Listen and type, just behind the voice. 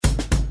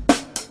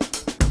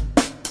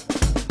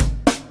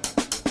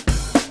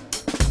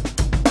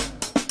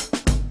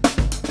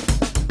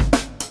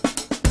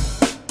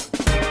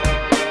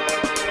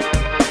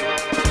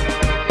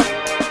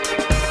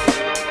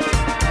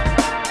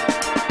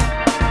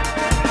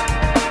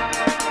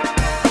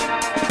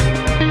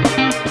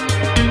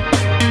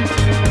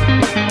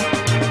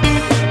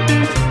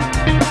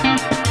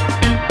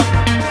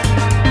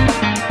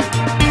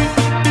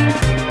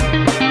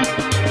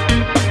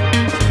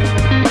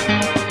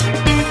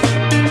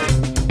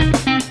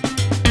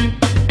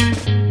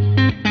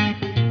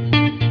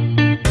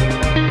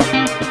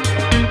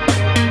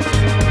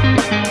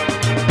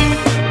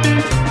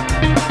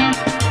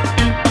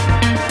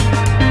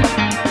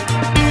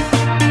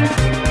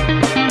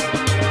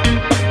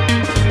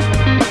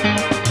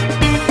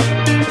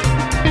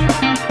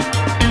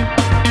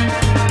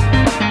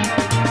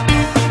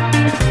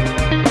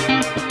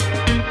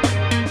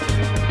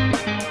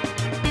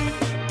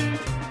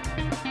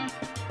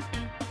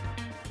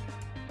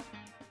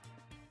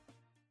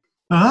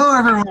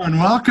everyone.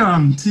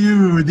 Welcome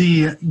to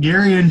the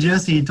Gary and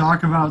Jesse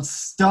Talk About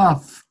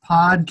Stuff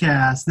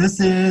podcast. This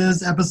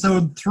is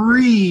episode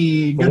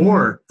 3.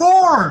 Four.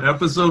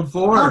 Episode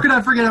 4. How could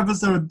I forget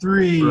episode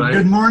 3? Right.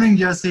 Good morning,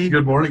 Jesse.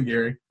 Good morning,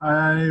 Gary.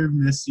 I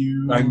miss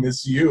you. I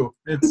miss you.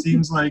 It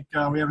seems like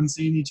we haven't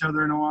seen each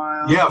other in a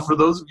while. Yeah, for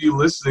those of you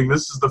listening,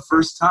 this is the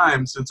first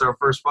time since our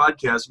first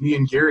podcast, me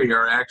and Gary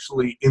are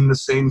actually in the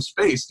same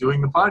space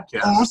doing the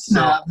podcast. Oh,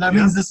 snap. That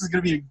means this is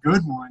going to be a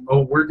good one.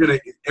 Oh,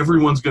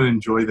 everyone's going to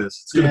enjoy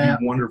this. It's going to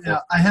be wonderful. Yeah,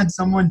 I had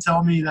someone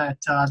tell me that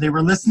they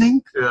were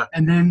listening, Yeah.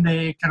 and then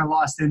they kind of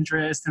lost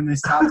interest, and they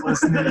stopped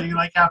listening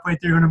like halfway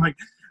through, and I'm like,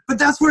 but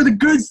that's where the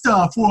good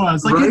stuff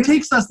was. Like, Right? It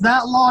takes us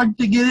that long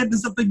to get into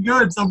something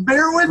good, so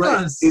bear with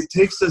us. It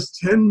takes us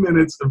 10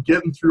 minutes of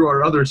getting through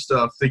our other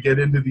stuff to get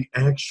into the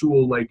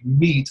actual,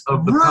 meat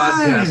of the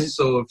podcast.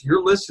 So if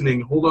you're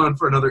listening, hold on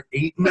for another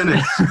 8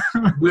 minutes.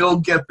 We'll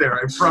get there,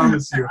 I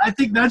promise you. I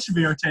think that should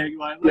be our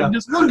tagline. We'll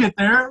get there. We'll get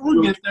there.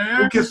 We'll get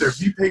there.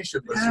 Be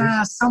patient, listeners.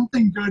 Yeah,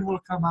 something good will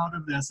come out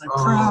of this. I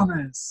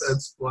promise.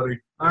 That's funny.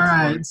 All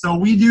right, so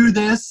we do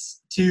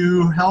this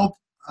to help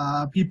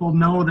people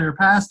know their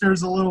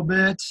pastors a little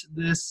bit.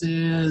 This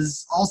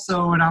is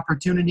also an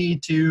opportunity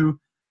to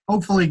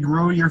hopefully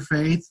grow your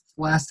faith.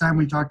 Last time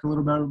we talked a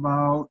little bit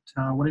about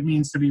what it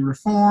means to be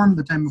reformed.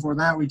 The time before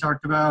that we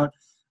talked about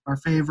our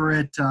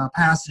favorite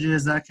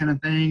passages, that kind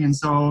of thing. And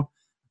so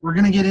we're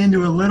going to get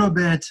into a little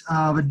bit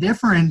of a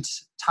different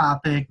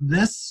topic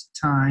this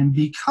time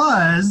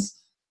because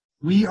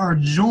we are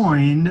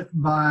joined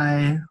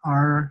by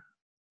our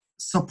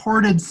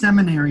supported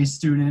seminary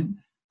student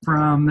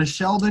from the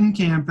Sheldon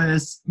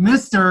campus,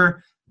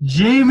 Mr.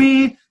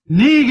 Jamie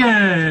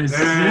Negus. Yay!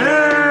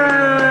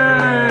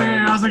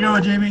 How's it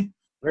going, Jamie?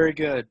 Very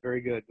good,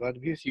 very good. Glad to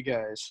be with you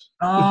guys.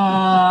 Oh,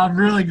 I'm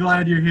really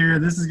glad you're here.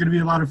 This is going to be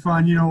a lot of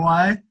fun. You know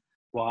why?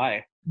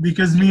 Why?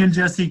 Because me and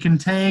Jesse can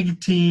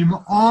tag team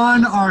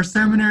on our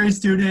seminary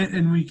student,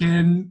 and we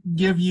can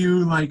give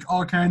you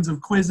all kinds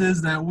of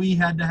quizzes that we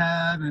had to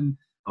have, and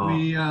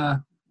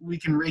we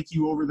can rake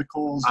you over the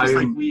coals just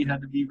like we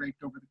had to be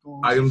raked over the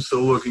coals. I am so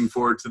looking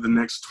forward to the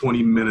next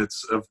 20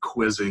 minutes of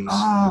quizzing.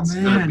 It's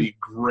going to be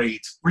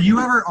great. Were you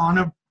ever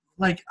on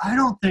I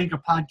don't think a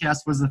podcast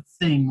was a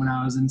thing when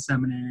I was in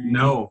seminary.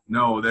 No.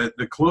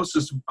 The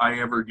closest I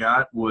ever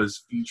got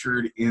was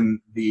featured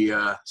in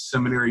the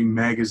seminary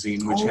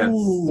magazine, which had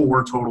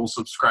 4 total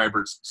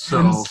subscribers.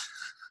 So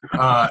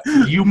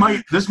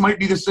this might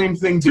be the same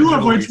thing. 2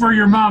 of which were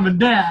your mom and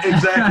dad.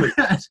 Exactly.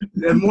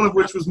 And one of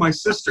which was my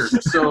sister.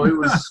 So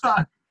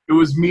it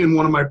was me and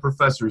one of my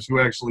professors who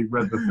actually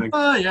read the thing.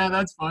 Oh, yeah,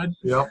 that's fun.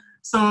 Yep.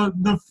 So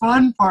the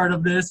fun part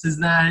of this is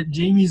that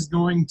Jamie's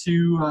going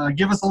to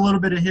give us a little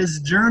bit of his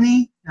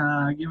journey,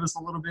 give us a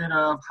little bit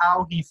of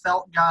how he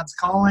felt God's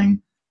calling,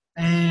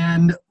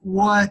 and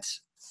what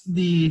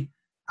the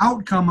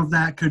outcome of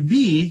that could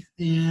be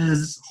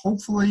is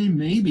hopefully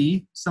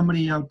maybe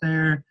somebody out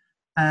there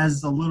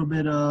has a little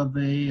bit of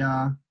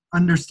a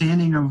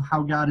understanding of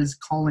how God is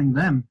calling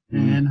them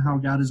and how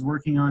God is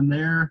working on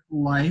their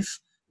life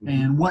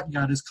and what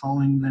God is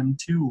calling them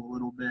to a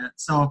little bit.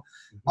 So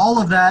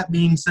all of that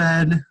being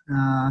said,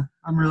 I'm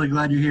really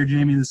glad you're here,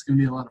 Jamie. This is going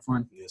to be a lot of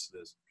fun. Yes, it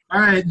is.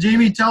 All right,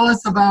 Jamie, tell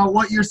us about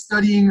what you're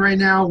studying right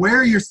now,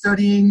 where you're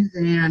studying,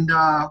 and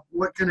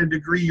what kind of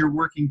degree you're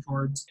working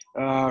towards.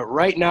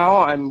 Right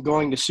now, I'm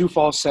going to Sioux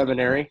Falls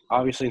Seminary,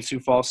 obviously in Sioux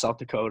Falls, South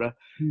Dakota.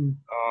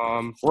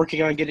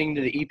 Working on getting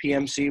to the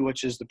EPMC,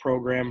 which is the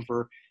program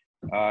for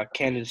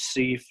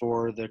candidacy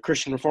for the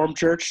Christian Reformed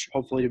Church,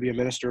 hopefully to be a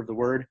minister of the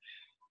Word.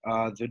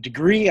 The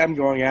degree I'm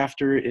going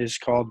after is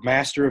called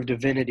Master of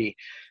Divinity.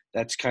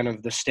 That's kind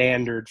of the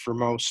standard for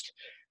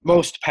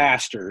most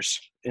pastors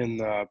in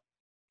the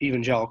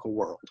evangelical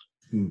world.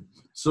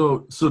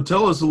 So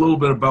tell us a little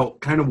bit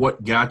about kind of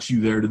what got you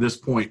there to this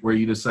point where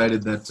you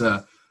decided that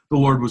the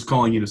Lord was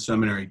calling you to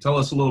seminary. Tell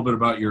us a little bit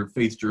about your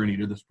faith journey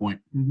to this point.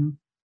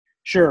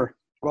 Sure.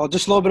 Well,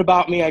 just a little bit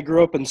about me. I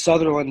grew up in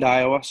Sutherland,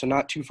 Iowa, so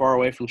not too far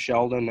away from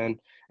Sheldon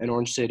and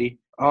Orange City.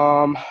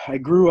 I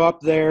grew up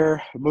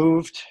there,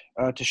 moved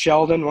to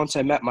Sheldon once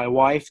I met my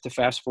wife, to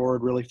fast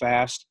forward really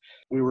fast.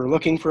 We were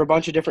looking for a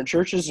bunch of different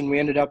churches, and we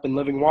ended up in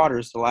Living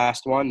Waters, the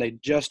last one. They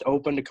just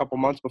opened a couple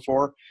months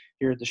before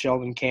here at the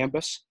Sheldon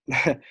campus.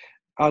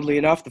 Oddly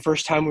enough, the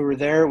first time we were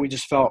there, we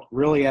just felt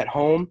really at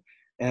home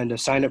and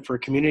signed up for a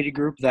community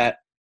group that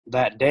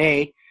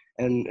day,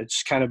 and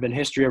it's kind of been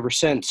history ever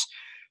since.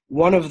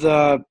 One of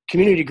the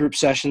community group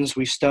sessions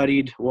we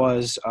studied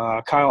was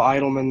Kyle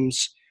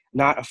Idleman's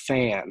Not a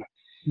Fan.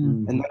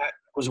 And that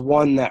was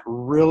one that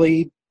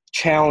really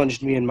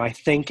challenged me in my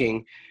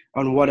thinking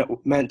on what it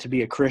meant to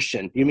be a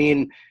Christian. You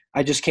mean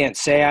I just can't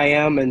say I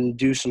am and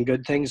do some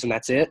good things and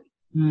that's it?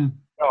 No,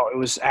 it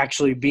was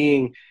actually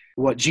being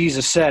what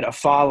Jesus said, a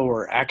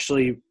follower,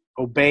 actually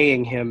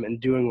obeying him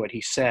and doing what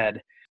he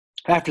said.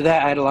 After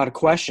that, I had a lot of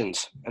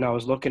questions, and I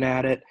was looking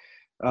at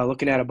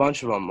a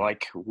bunch of them,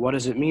 like, what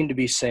does it mean to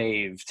be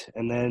saved?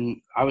 And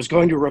then I was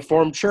going to a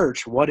Reformed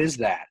church. What is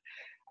that?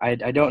 I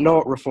don't know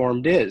what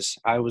Reformed is.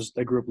 I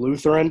grew up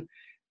Lutheran,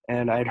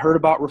 And I'd heard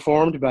about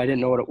Reformed, but I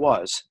didn't know what it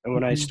was. And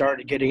when I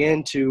started getting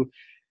into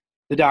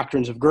the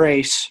doctrines of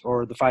grace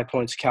or the 5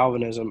 points of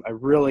Calvinism, I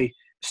really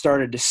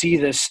started to see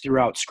this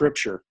throughout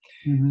Scripture.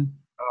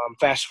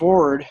 Fast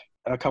forward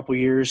a couple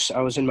years,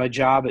 I was in my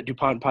job at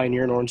DuPont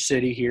Pioneer in Orange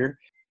City here.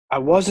 I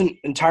wasn't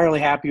entirely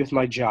happy with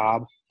my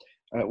job.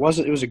 It was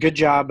a good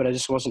job, but I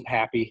just wasn't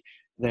happy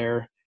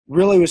there.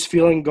 Really was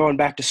feeling going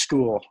back to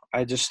school.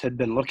 I just had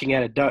been looking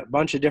at a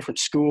bunch of different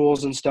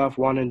schools and stuff,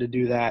 wanting to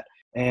do that,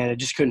 and I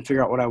just couldn't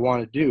figure out what I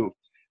wanted to do.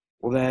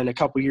 Well, then a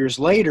couple years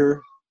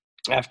later,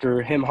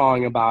 after him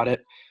hawing about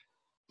it,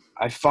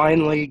 I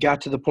finally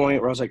got to the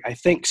point where I was like, I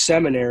think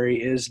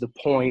seminary is the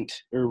point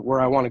or where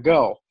I want to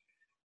go.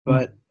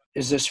 But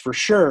is this for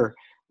sure?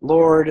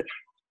 Lord,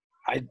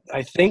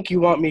 I think you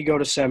want me to go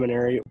to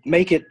seminary.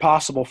 Make it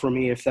possible for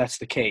me if that's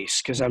the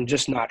case, because I'm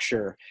just not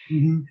sure.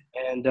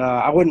 And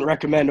I wouldn't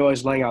recommend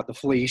always laying out the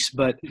fleece,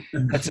 but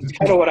that's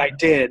kind of what I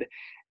did.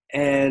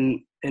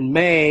 And in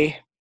May,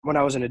 when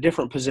I was in a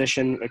different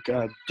position, like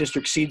a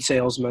district seed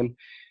salesman,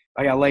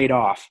 I got laid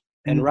off.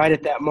 And right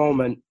at that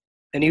moment,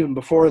 and even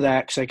before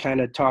that, because I kind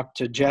of talked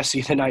to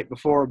Jesse the night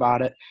before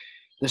about it,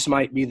 this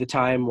might be the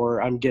time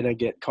where I'm going to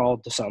get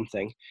called to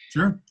something.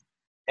 Sure.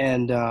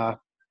 And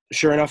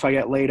sure enough, I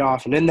got laid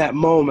off. And in that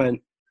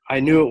moment, I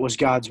knew it was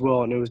God's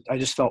will. And I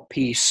just felt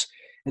peace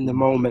in the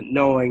moment,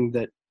 knowing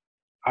that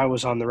I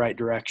was on the right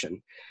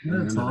direction.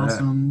 That's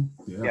awesome.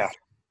 Yeah.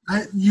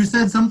 You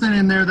said something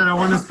in there that I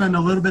want to spend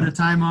a little bit of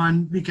time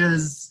on,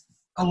 because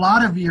a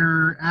lot of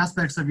your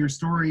aspects of your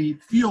story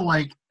feel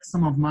like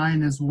some of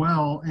mine as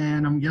well.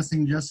 And I'm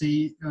guessing,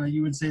 Jesse,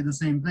 you would say the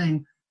same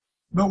thing.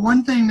 But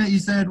one thing that you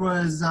said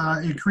was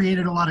it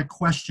created a lot of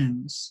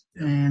questions.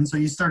 And so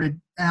you started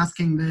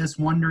asking this,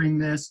 wondering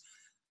this.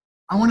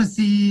 I want to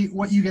see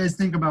what you guys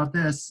think about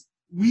this.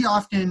 We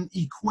often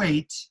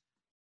equate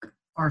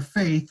our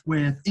faith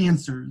with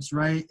answers,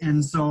 right?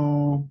 And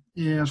so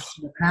if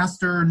the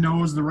pastor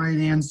knows the right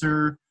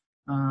answer,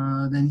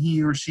 then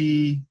he or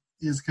she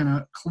is kind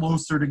of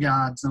closer to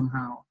God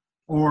somehow.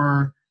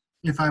 Or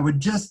if I would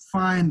just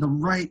find the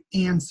right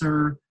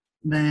answer,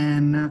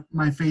 then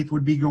my faith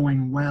would be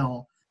going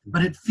well.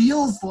 But it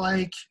feels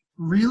like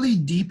really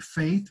deep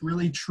faith,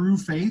 really true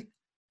faith,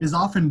 is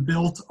often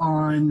built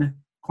on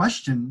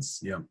questions.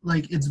 Yeah.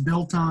 Like it's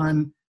built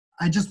on,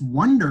 I just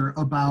wonder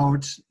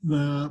about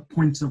the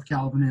points of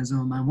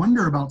Calvinism. I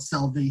wonder about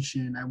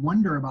salvation. I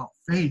wonder about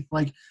faith.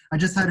 Like I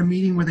just had a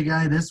meeting with a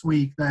guy this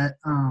week that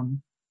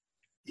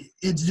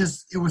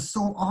it was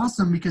so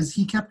awesome, because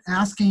he kept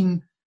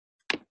asking,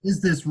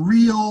 is this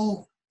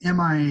real? Am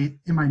I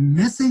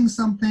missing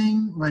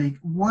something? Like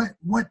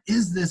what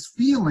is this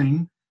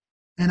feeling?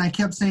 And I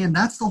kept saying,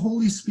 that's the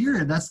Holy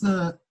Spirit. That's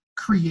the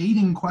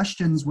creating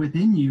questions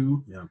within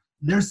you. Yeah.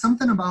 There's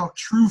something about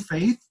true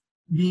faith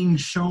being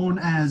shown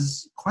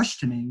as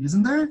questioning,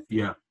 isn't there?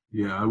 Yeah.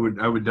 I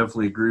would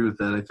definitely agree with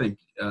that. I think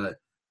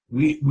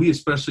we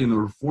especially in the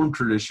Reformed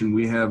tradition,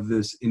 we have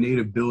this innate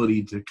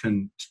ability to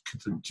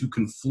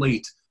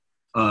conflate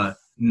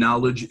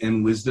knowledge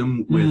and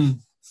wisdom with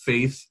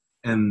faith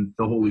and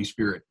the Holy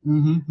Spirit.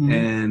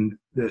 And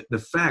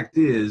the fact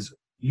is,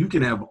 you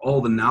can have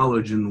all the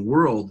knowledge in the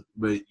world,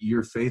 but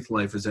your faith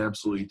life is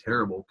absolutely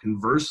terrible.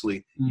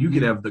 Conversely, you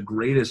could have the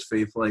greatest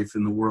faith life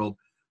in the world,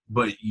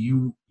 but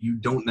you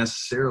don't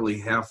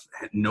necessarily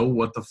know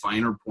what the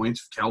finer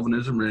points of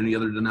Calvinism or any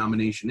other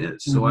denomination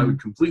is. So I would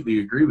completely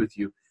agree with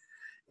you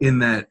in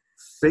that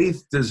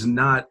faith is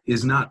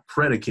not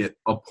predicate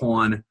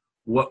upon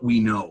what we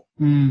know.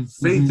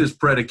 Faith is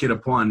predicate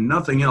upon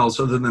nothing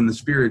else other than the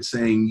Spirit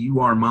saying, you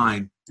are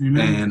mine,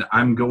 and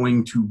I'm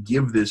going to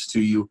give this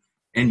to you.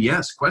 And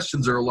yes,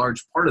 questions are a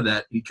large part of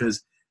that,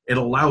 because it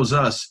allows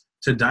us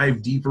to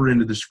dive deeper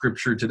into the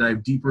Scripture, to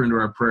dive deeper into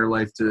our prayer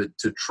life, to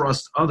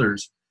trust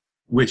others,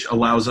 which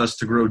allows us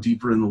to grow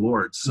deeper in the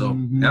Lord. So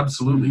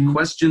absolutely,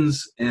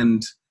 questions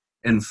and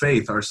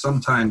faith are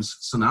sometimes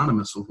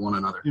synonymous with one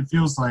another. It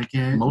feels like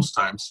it. Most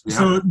times. Yeah.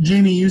 So,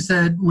 Jamie, you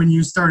said when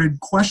you started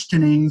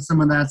questioning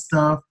some of that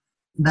stuff,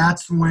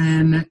 that's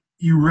when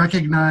you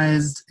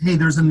recognized, hey,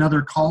 there's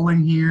another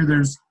calling here.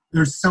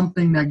 There's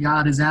something that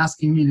God is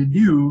asking me to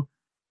do.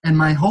 And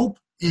my hope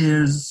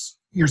is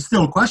you're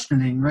still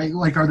questioning, right?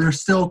 Like, are there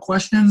still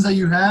questions that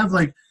you have?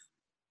 Like,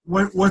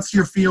 what's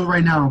your feel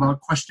right now about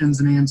questions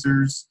and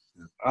answers?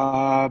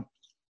 To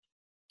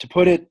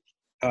put it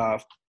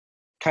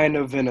kind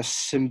of in a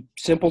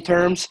simple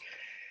terms,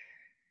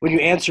 when you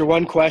answer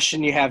one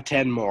question, you have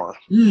 10 more.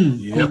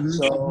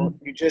 So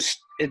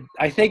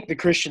I think the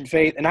Christian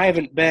faith, and I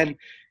haven't been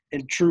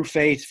in true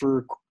faith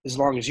for as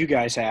long as you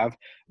guys have,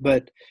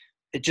 but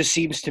it just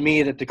seems to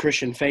me that the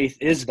Christian faith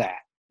is that.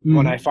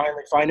 When I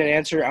finally find an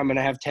answer, I'm going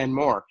to have 10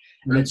 more.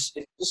 And it's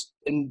just,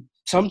 and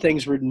some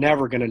things we're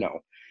never going to know.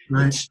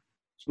 Right.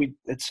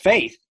 It's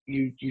faith.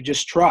 You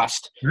just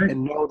trust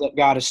and know that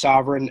God is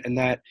sovereign, and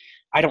that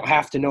I don't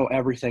have to know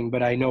everything,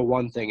 but I know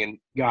one thing, and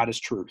God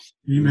is truth.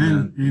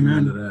 Amen.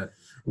 To that.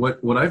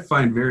 What I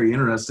find very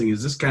interesting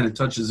is this kind of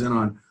touches in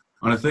on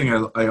a thing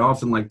I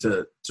often like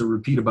to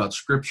repeat about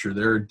Scripture.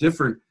 There are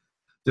different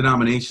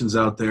denominations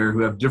out there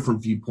who have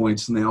different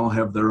viewpoints, and they all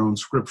have their own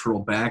scriptural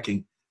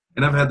backing.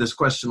 And I've had this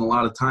question a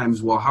lot of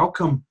times, well, how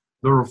come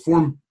the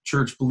Reformed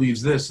Church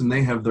believes this and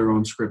they have their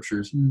own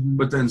scriptures,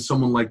 but then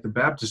someone like the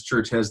Baptist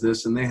Church has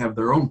this and they have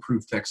their own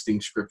proof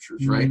texting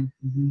scriptures, right?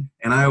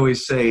 And I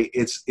always say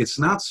it's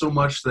not so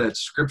much that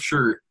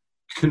scripture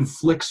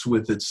conflicts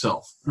with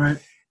itself. Right.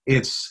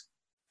 It's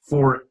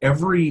for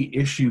every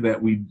issue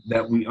that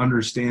we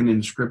understand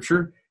in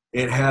scripture,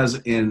 it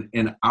has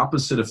an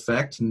opposite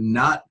effect,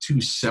 not to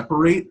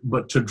separate,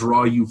 but to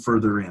draw you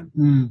further in,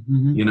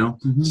 you know?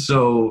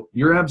 So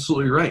you're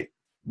absolutely right.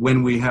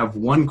 When we have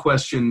one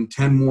question,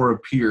 10 more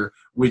appear,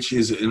 which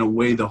is in a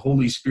way the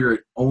Holy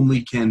Spirit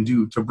only can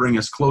do to bring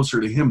us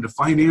closer to him, to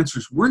find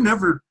answers we're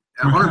never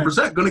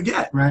 100% going to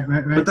get. Right.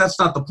 But that's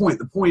not the point.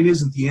 The point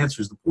isn't the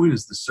answers. The point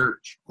is the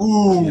search.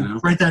 Ooh, you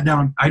know? Write that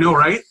down. I know,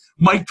 right?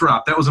 Mic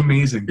drop. That was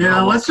amazing.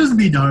 Yeah, let's just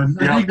be done.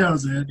 I think that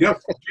was it.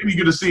 Yep. Jamie,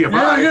 good to see you.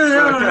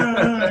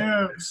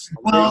 Yeah.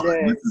 Well,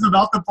 this is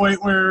about the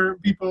point where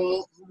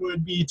people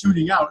would be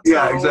tuning out.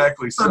 Yeah,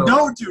 exactly. So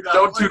don't tune out.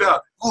 Don't tune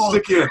out.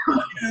 Stick in.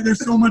 Yeah,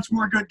 there's so much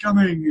more good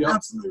coming. Yep.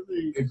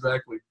 Absolutely.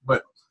 Exactly.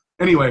 But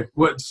anyway,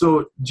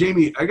 so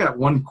Jamie, I got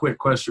one quick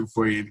question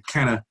for you to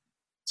kind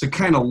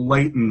of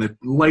lighten the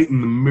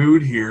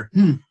mood here.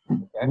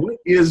 What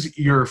is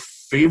your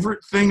favorite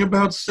thing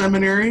about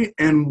seminary,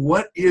 and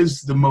what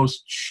is the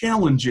most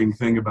challenging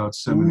thing about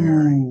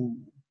seminary?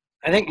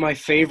 I think my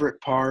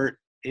favorite part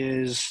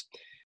is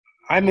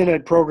I'm in a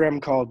program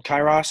called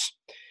Kairos,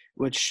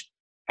 which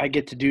I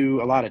get to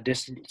do a lot of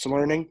distance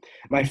learning.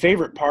 My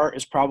favorite part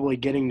is probably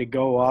getting to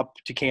go up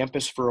to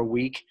campus for a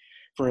week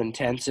for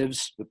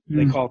intensives.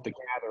 They call it the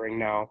gathering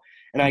now.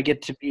 And I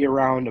get to be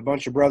around a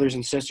bunch of brothers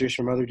and sisters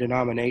from other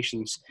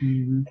denominations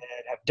and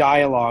have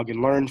dialogue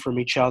and learn from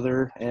each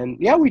other. And,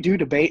 yeah, we do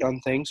debate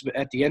on things, but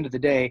at the end of the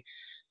day,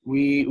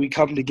 we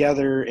come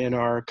together in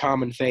our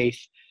common faith.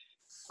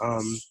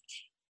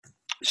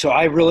 So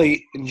I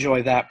really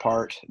enjoy that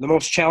part. The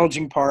most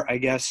challenging part, I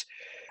guess,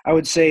 I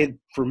would say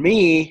for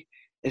me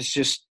is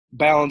just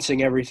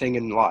balancing everything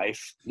in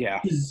life. Yeah.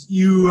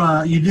 You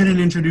didn't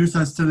introduce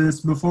us to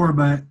this before,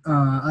 but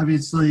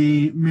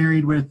obviously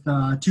married with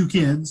 2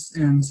 kids,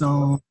 and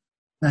so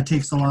that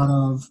takes a lot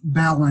of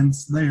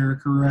balance there,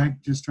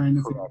 correct? Just trying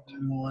to figure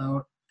it all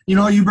out. You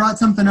know, you brought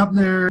something up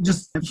there,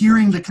 just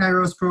hearing the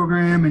Kairos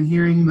program and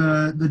hearing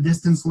the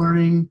distance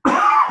learning.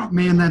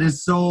 Man, that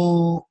is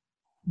so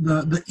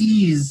the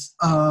ease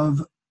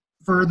of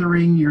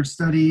furthering your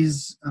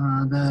studies,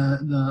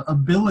 the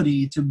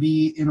ability to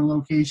be in a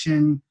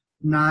location,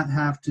 not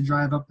have to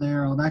drive up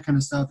there, all that kind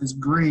of stuff is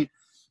great.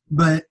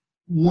 But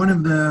one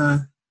of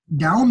the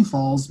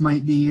downfalls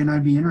might be, and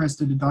I'd be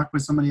interested to talk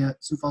with somebody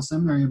at Sioux Falls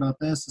Seminary about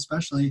this,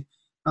 especially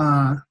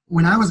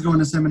when I was going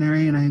to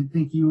seminary, and I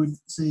think you would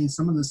say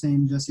some of the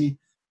same, Jesse,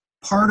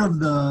 part of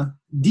the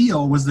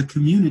deal was the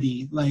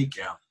community,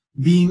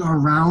 being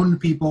around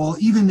people,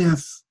 even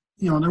if,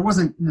 there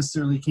wasn't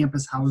necessarily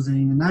campus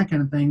housing and that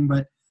kind of thing,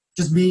 but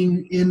just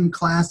being in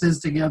classes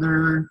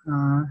together,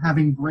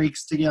 having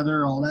breaks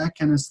together, all that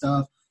kind of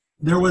stuff.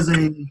 There was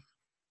a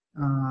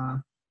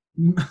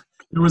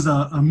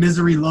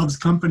misery loves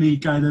company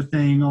kind of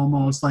thing,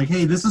 almost like,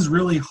 hey, this is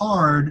really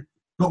hard,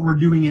 but we're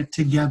doing it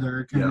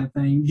together kind of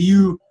thing. Do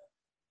you,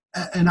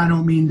 and I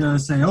don't mean to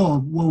say, oh,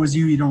 what was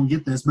you don't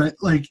get this, but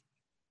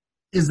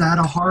is that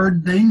a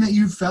hard thing that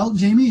you felt,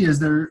 Jamie? Is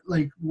there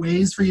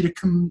ways for you to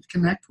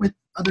connect with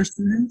other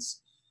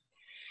students?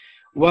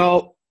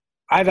 Well,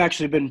 I've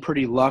actually been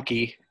pretty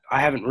lucky.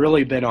 I haven't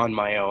really been on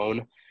my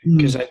own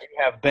because I do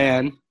have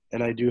Ben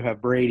and I do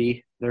have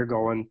Brady. They're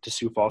going to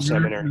Sioux Falls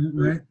Seminary.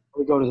 Right.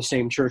 We go to the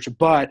same church.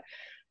 But,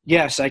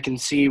 yes, I can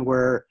see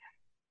where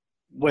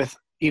with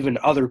even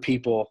other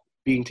people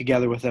being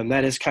together with them,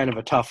 that is kind of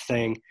a tough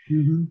thing,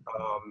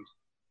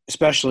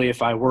 especially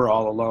if I were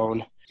all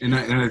alone. And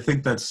I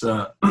think that's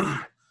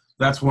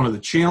one of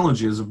the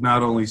challenges of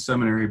not only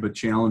seminary, but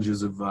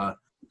challenges of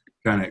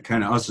kind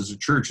of us as a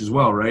church as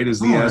well, right? Is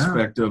the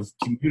aspect of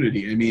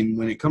community. I mean,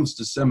 when it comes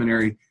to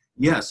seminary,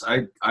 yes,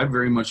 I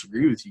very much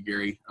agree with you,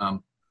 Gary.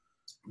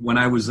 When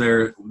I was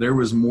there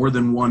was more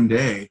than one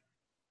day,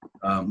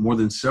 more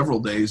than several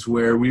days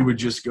where we would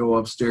just go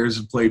upstairs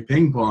and play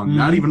ping pong,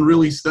 not even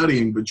really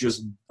studying, but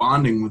just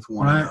bonding with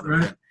one another.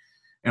 Right.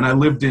 And I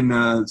lived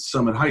in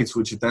Summit Heights,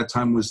 which at that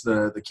time was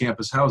the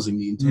campus housing,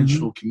 the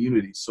intentional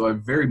community. So I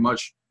very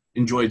much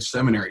enjoyed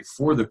seminary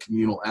for the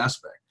communal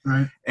aspect.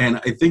 Right.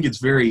 And I think it's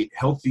very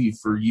healthy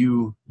for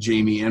you,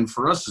 Jamie, and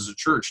for us as a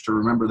church to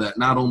remember that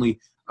not only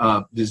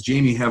does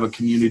Jamie have a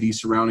community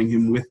surrounding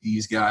him with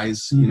these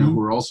guys, who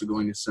are also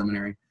going to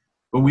seminary,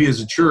 but we as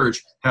a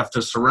church have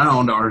to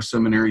surround our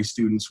seminary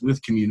students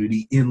with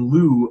community in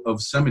lieu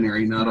of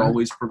seminary not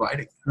always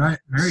providing. Right.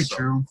 Very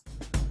true.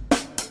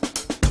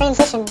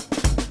 Transition.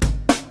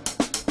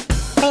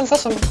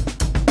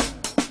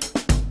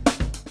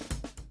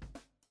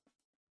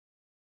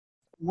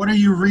 What are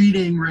you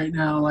reading right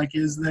now?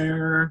 Is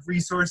there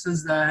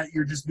resources that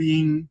you're just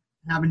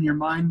having your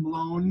mind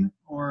blown,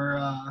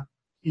 or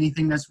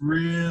anything that's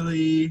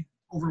really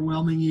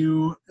overwhelming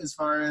you as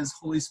far as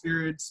Holy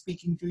Spirit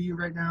speaking to you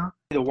right now?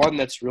 The one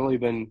that's really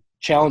been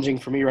challenging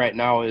for me right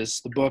now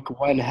is the book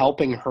When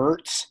Helping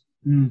Hurts,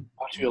 How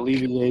to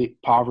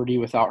Alleviate Poverty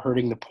Without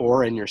Hurting the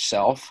Poor and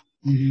Yourself.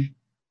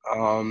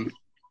 Mm-hmm.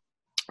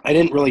 I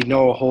didn't really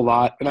know a whole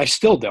lot, and I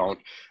still don't,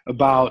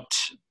 about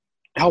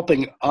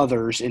helping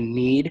others in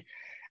need.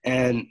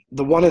 And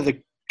one of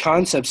the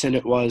concepts in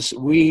it was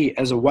we,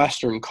 as a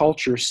Western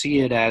culture, see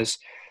it as,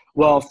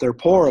 well, if they're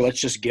poor,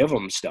 let's just give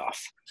them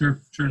stuff. Sure.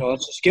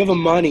 Let's just give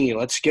them money.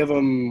 Let's give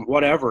them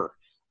whatever.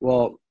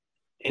 Well,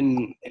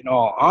 in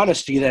all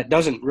honesty, that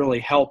doesn't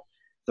really help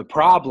the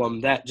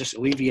problem. That just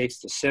alleviates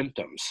the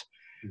symptoms.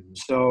 Mm-hmm.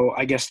 So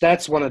I guess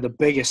that's one of the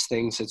biggest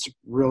things that's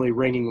really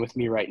ringing with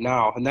me right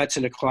now, and that's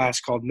in a class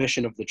called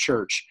Mission of the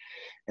Church.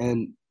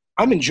 And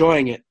I'm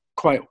enjoying it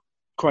quite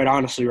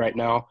honestly right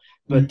now,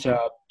 but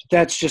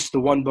that's just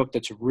the one book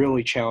that's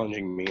really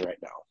challenging me right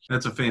now.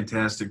 That's a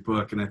fantastic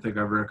book, and I think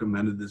I've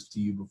recommended this to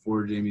you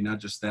before, Jamie, not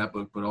just that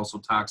book, but also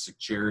Toxic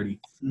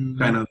Charity,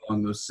 kind of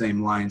along those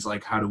same lines,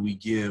 like how do we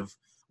give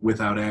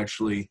without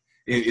actually –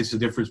 it's the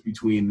difference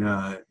between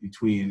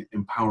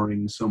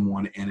empowering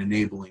someone and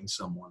enabling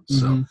someone.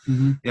 So,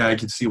 yeah, I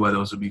can see why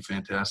those would be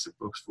fantastic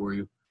books for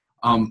you.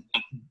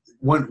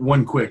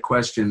 One quick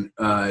question.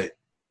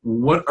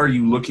 What are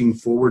you looking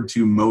forward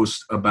to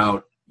most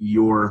about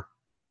your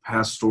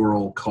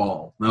pastoral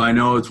call? Now, I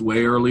know it's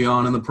way early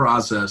on in the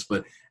process,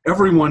 but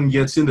everyone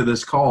gets into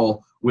this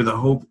call with a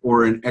hope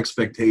or an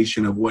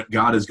expectation of what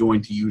God is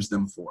going to use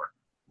them for.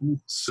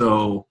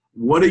 So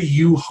what are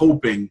you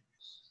hoping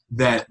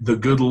that the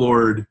good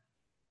Lord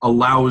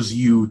allows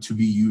you to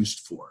be used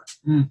for?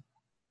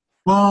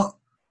 Well,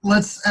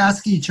 let's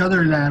ask each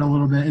other that a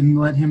little bit and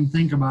let him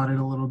think about it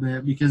a little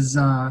bit, because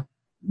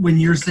when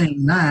you're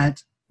saying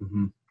that,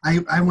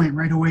 I went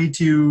right away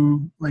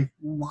to, like,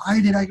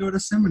 why did I go to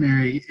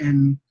seminary?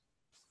 And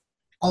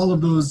all of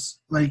those,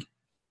 like,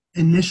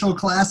 initial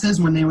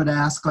classes when they would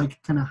ask,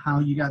 like, kind of how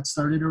you got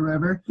started or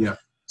whatever. Yeah.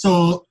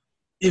 So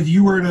if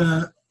you were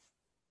to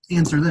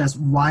answer this,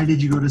 why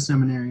did you go to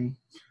seminary?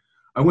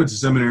 I went to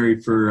seminary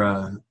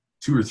for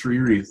 2 or 3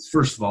 reasons.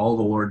 First of all,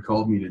 the Lord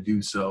called me to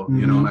do so,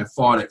 and I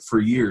fought it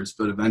for years,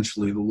 but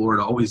eventually the Lord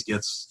always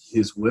gets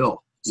his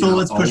will. So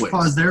let's push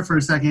pause there for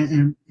a second.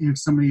 And if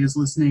somebody is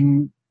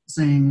listening,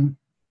 saying,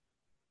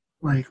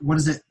 like, what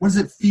does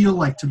it feel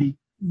like to be,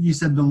 you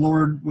said the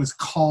Lord was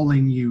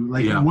calling you,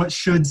 like, what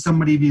should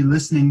somebody be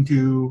listening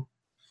to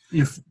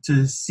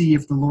to see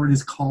if the Lord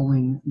is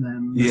calling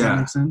them? Does that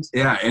make sense?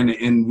 Yeah,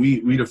 and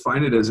we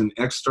define it as an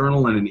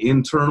external and an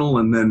internal,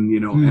 and then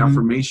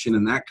affirmation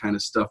and that kind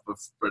of stuff. But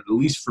at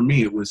least for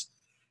me, it was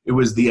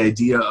the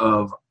idea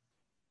of,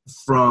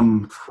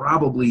 from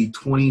probably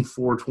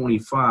 24,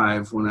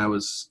 25, when I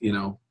was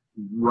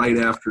right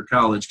after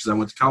college, because I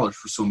went to college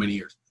for so many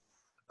years.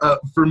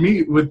 For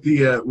me, with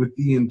the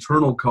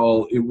internal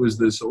call, it was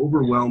this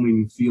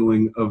overwhelming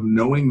feeling of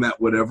knowing that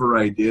whatever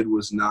I did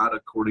was not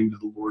according to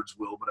the Lord's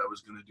will, but I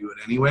was going to do it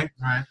anyway.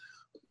 Right.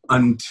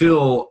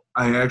 Until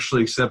I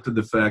actually accepted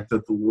the fact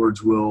that the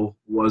Lord's will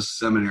was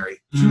seminary,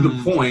 to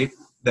the point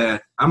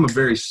that I'm a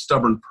very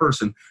stubborn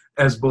person,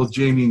 as both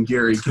Jamie and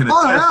Garry can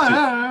attest to.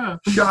 Yeah.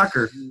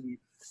 Shocker.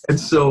 And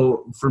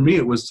so for me,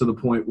 it was to the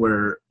point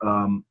where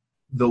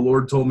the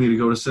Lord told me to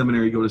go to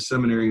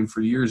seminary, and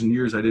for years and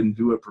years I didn't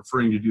do it,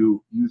 preferring to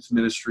do youth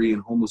ministry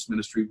and homeless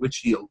ministry, which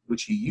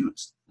he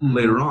used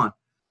later on.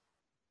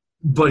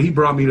 But he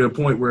brought me to a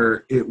point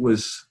where it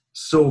was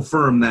so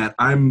firm that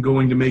I'm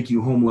going to make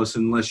you homeless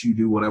unless you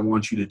do what I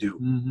want you to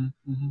do.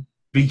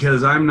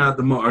 Because I'm not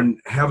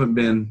haven't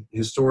been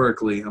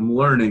historically, I'm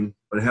learning,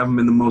 but I haven't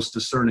been the most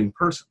discerning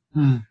person.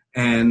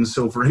 And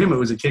so for him, it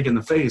was a kick in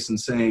the face and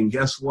saying,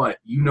 guess what?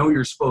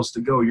 You're supposed to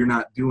go. You're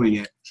not doing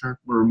it. Sure.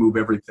 We'll remove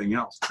everything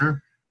else.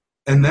 Sure.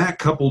 And that,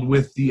 coupled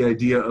with the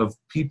idea of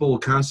people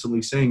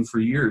constantly saying for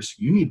years,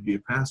 you need to be a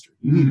pastor.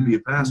 You need to be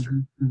a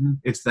pastor.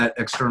 It's that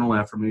external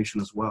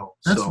affirmation as well.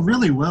 That's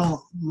really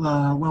well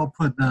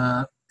put,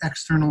 the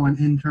external and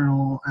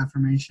internal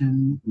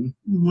affirmation.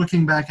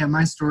 Looking back at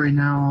my story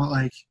now,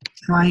 like,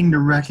 trying to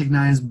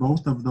recognize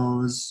both of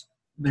those,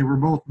 they were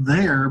both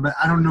there, but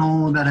I don't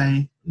know that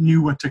I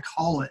knew what to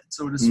call it,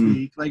 so to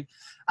speak. Like,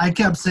 I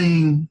kept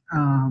saying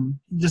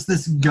just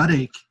this gut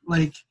ache.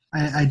 Like,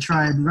 I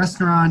tried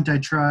restaurant, I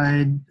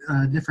tried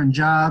different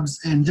jobs,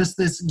 and just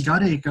this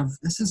gut ache of,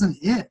 this isn't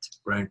it.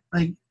 Right.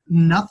 Like,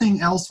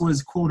 nothing else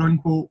was quote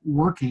unquote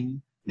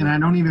working. And I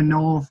don't even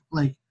know if,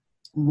 like,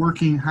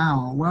 working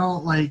how.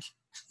 Well, like,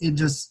 it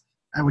just,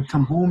 I would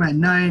come home at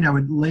night, I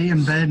would lay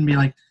in bed and be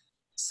like,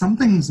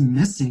 something's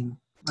missing.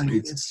 Like,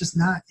 it's just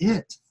not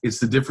it. It's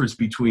the difference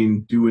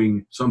between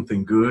doing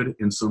something good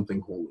and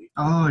something holy.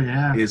 Oh,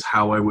 yeah. Is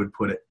how I would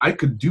put it. I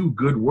could do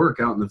good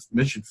work out in the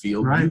mission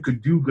field. Right. You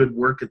could do good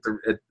work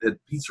at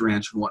Pizza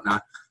Ranch and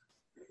whatnot,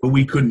 but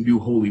we couldn't do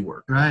holy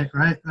work. Right.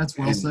 That's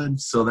well said.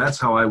 So that's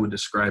how I would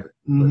describe it.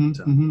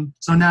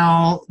 So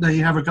now that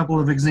you have a couple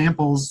of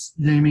examples,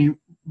 Jamie,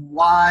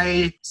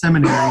 why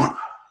seminary?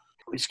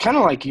 It's kind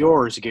of like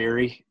yours,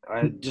 Garry.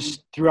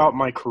 Just throughout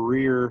my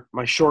career,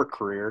 my short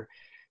career,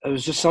 it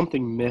was just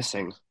something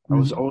missing. I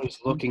was always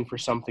looking for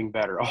something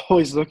better,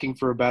 always looking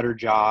for a better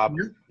job,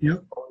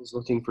 always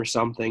looking for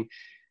something.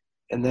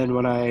 And then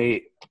when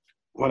I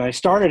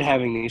started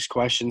having these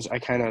questions,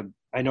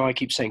 I know I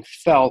keep saying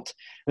felt,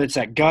 but it's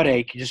that gut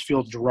ache. You just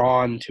feel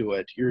drawn to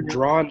it. You're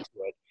drawn to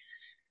it.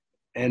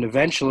 And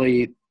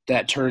eventually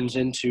that turns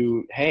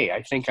into, hey,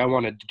 I think I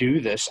want to do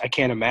this. I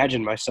can't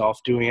imagine myself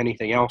doing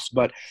anything else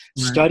but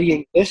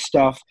studying this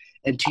stuff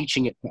and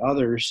teaching it to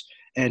others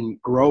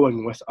and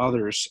growing with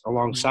others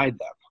alongside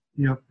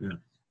them. Yeah.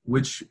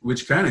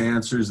 Which kind of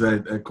answers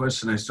that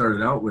question I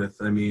started out with.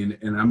 I mean,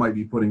 and I might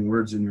be putting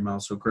words in your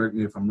mouth, so correct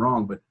me if I'm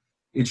wrong, but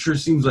it sure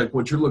seems like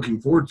what you're looking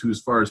forward to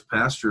as far as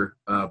pastor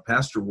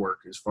work,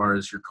 as far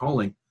as your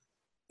calling,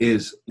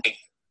 is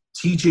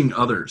teaching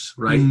others,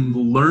 right?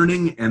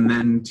 Learning and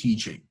then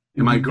teaching.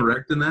 Am I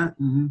correct in that?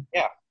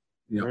 Yeah,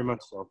 very much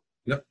so.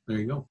 Yep, there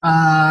you go.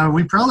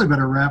 We probably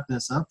better wrap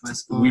this up, I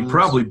suppose. We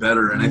probably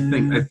better,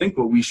 and I think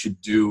what we should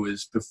do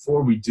is,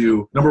 before we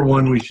do, number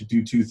one, we should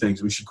do two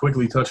things. We should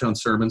quickly touch on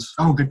sermons.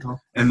 Oh, good call.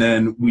 And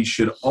then we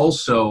should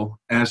also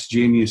ask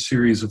Jamie a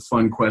series of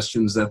fun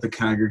questions that the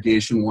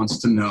congregation wants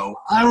to know.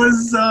 I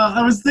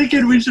was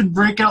thinking we should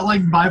break out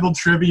like Bible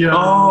trivia.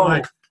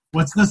 Like,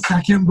 what's the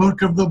second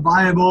book of the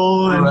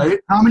Bible?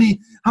 And how many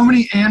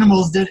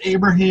animals did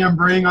Abraham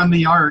bring on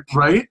the ark?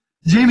 Right.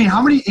 Jamie,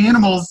 how many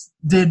animals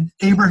did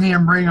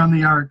Abraham bring on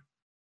the ark?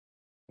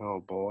 Oh,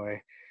 boy.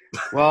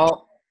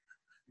 Well,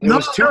 don't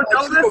miss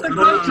the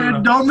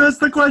question. Don't miss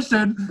the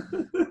question.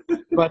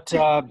 But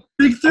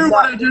think through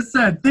what I just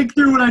said. Think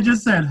through what I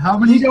just said. How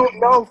many? You don't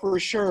know for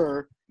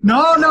sure.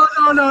 No.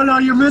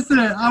 You're missing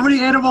it. How many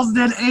animals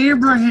did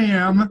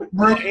Abraham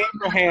bring?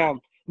 Abraham.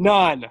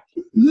 None.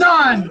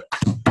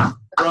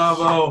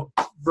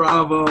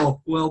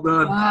 Bravo. Well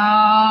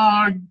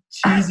done.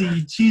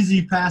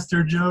 Cheesy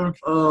pastor joke.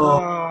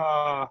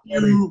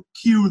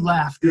 Cue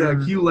laughter. Yeah,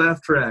 cue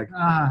laugh track.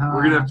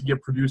 We're going to have to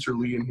get producer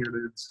Lee in here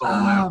to install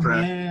laugh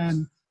track.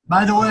 Man.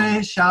 By the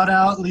way, shout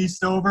out Lee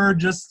Stover.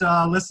 Just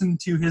listen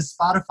to his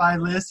Spotify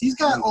list. He's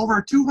got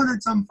over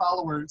 200-some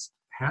followers.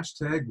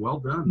 Hashtag well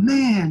done.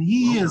 Man,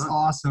 he is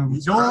awesome.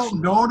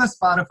 Go to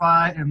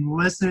Spotify and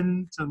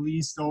listen to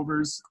Lee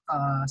Stover's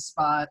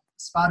Spotify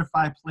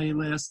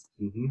playlist.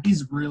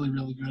 He's really,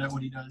 really good at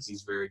what he does.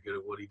 He's very good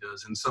at what he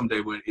does. And someday,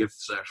 when he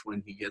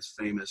gets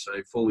famous,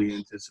 I fully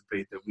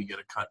anticipate that we get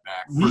a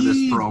cutback for this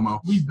promo.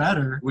 We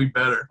better.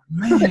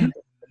 Man.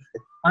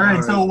 All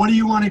right. So what do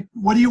you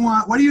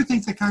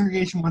think the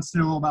congregation wants to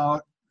know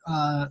about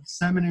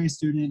seminary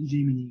student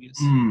Jamie Negus?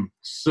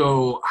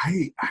 So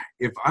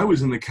if I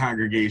was in the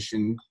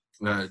congregation,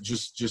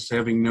 just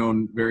having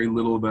known very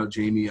little about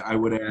Jamie, I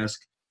would ask,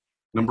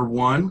 number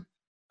one,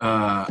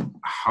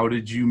 how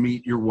did you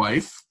meet your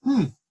wife?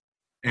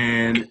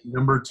 And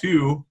number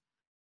two,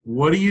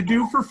 what do you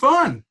do for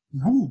fun?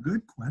 Oh,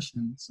 good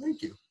questions.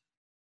 Thank you.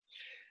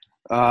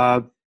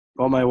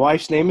 Well, my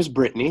wife's name is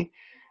Brittany.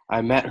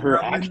 I met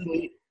her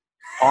actually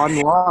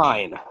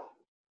online.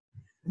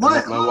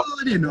 What? I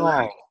didn't know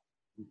that.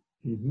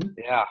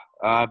 Yeah.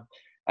 I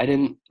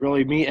didn't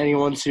really meet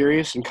anyone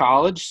serious in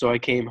college, so I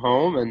came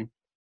home, and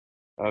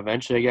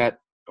eventually I got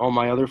all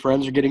my other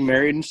friends are getting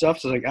married and stuff,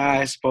 so I was like,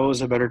 I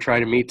suppose I better try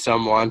to meet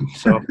someone.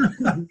 So,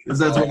 because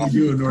that's what you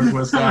do in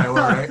Northwest Iowa,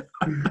 right?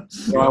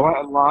 So I went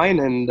online,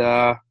 and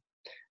I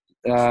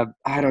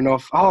don't know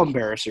if I'll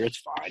embarrass her.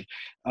 It's fine.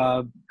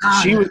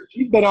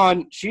 She'd been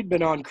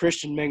on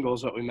Christian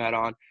Mingles, what we met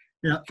on,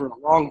 for a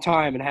long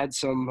time, and had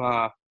some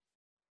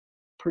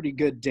pretty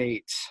good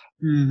dates.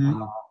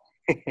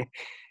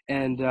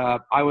 And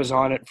I was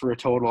on it for a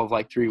total of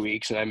like 3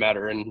 weeks, and I met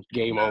her, and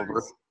game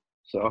over.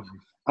 So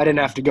I didn't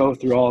have to go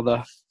through all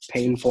the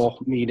painful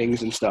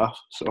meetings and stuff.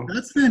 So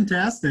that's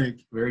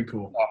fantastic. Very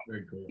cool.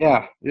 Very cool.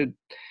 Yeah,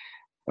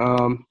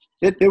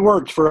 it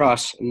worked for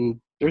us, and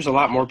there's a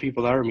lot more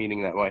people that are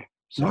meeting that way.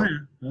 So. Oh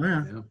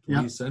yeah.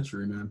 20th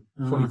century, man.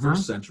 21st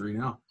century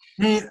now.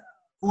 Hey,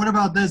 what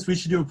about this? We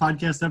should do a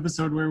podcast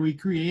episode where we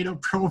create a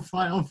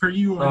profile for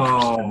you.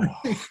 Audio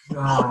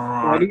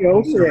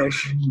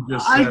fish.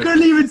 I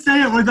couldn't even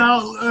say it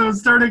without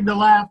starting to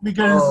laugh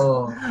because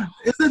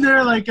isn't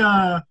there like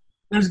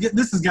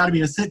this has got to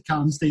be a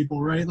sitcom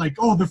staple, right? Like,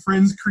 the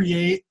friends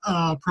create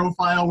a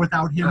profile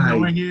without him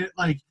knowing it.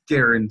 Like,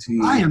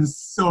 guaranteed. I am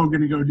so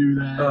gonna go do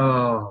that.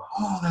 Oh,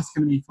 that's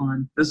gonna be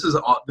fun.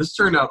 This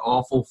turned out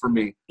awful for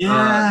me.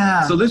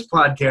 Yeah. So this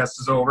podcast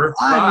is over.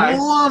 I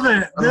love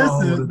it.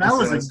 That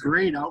was a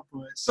great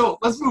output. So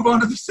let's move on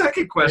to the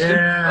second question.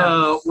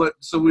 Yeah.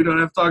 So we don't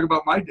have to talk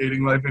about my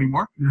dating life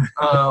anymore.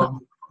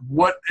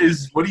 What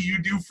do you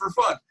do for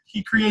fun?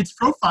 He creates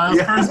profiles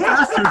for his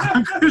pastors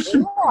on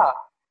Christian.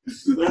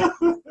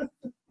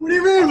 What do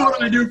you mean? What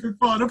do I do for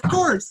fun? Of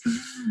course.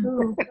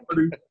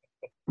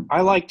 I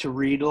like to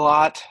read a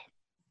lot.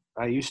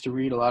 I used to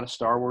read a lot of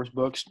Star Wars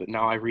books, but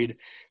now I read.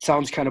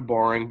 Sounds kind of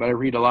boring, but I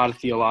read a lot of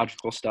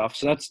theological stuff.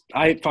 So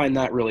I find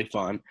that really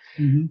fun.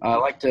 I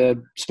like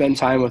to spend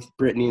time with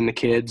Brittany and the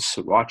kids,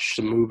 watch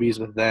some movies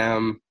with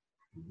them.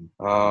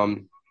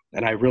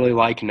 and I really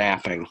like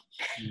napping.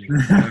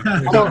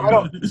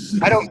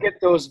 I don't get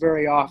those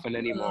very often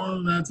anymore.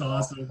 Oh, that's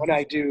awesome. When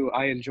I do,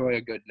 I enjoy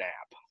a good nap.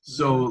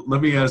 So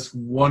let me ask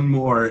one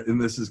more, and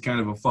this is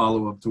kind of a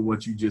follow-up to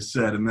what you just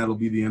said, and that'll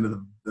be the end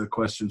of the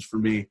questions for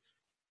me.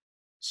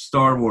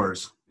 Star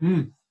Wars.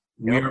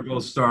 We are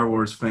both Star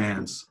Wars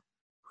fans.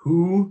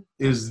 Who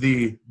is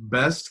the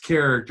best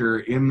character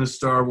in the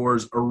Star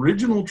Wars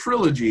original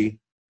trilogy,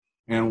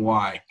 and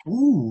why?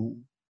 Ooh.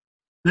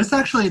 This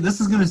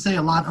is going to say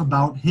a lot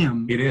about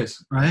him. It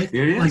is. Right?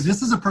 It is. Like,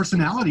 this is a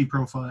personality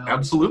profile.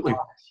 Absolutely.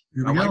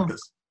 Here I we go. like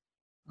this.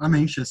 I'm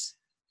anxious.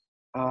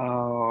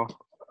 Oh,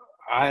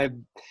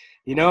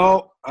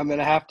 I'm going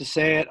to have to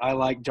say it. I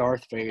like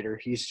Darth Vader.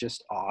 He's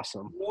just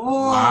awesome.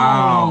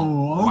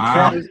 Wow. Okay.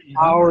 Wow. His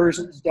powers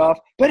and stuff.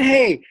 But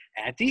hey,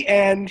 at the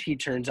end, he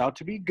turns out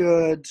to be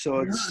good. So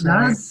it's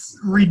That's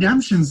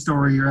redemption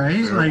story,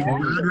 right? Like, Yeah.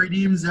 God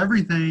redeems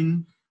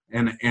everything.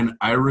 And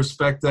I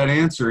respect that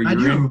answer. I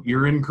do.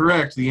 You're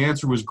incorrect. The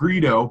answer was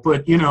Greedo,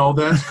 but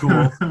that's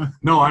cool.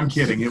 No, I'm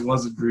kidding. It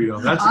wasn't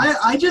Greedo.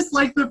 I just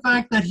like the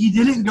fact that he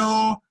didn't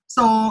go.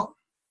 So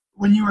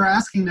when you were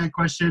asking that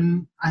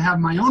question, I have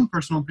my own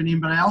personal opinion,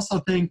 but I also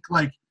think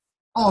like,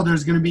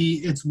 there's going to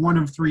be, it's one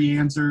of three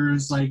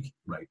answers, like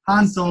Right.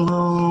 Han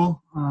Solo,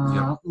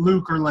 Yep.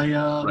 Luke or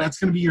Leia. Right. That's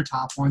going to be your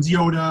top ones.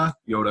 Yoda.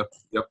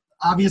 Yep.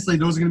 Obviously,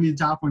 those are going to be the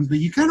top ones, but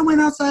you kind of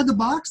went outside the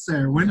box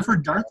there, went for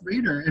Darth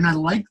Vader, and I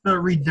like the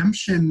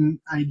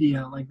redemption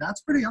idea. Like,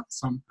 that's pretty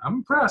awesome. I'm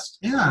impressed.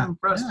 Yeah, I'm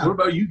impressed. yeah. What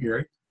about you,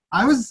 Gary?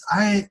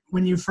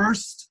 When you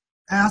first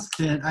asked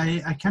it,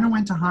 I kind of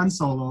went to Han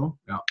Solo.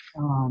 Yeah.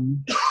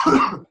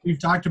 We've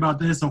talked about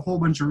this, a whole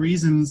bunch of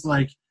reasons,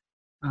 like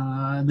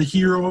the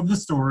hero of the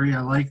story.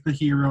 I like the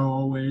hero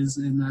always,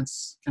 and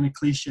that's kind of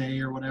cliche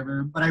or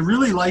whatever. But I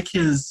really like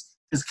his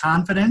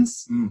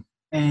confidence,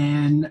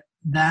 and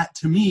that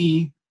to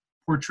me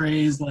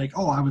portrays like,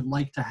 I would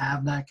like to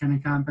have that kind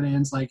of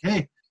confidence. Like,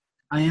 hey,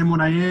 I am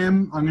what I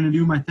am. I'm going to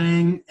do my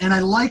thing. And I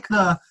like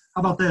how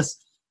about this?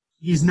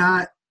 He's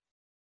not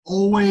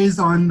always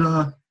on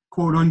the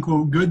quote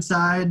unquote good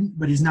side,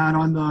 but he's not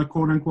on the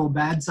quote unquote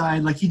bad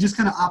side. Like, he just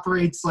kind of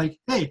operates like,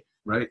 hey,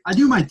 Right. I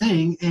do my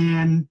thing,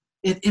 and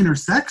it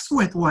intersects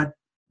with what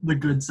the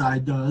good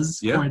side does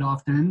quite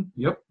often.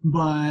 Yep.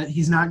 But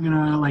he's not going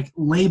to like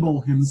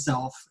label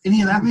himself.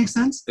 Any of that make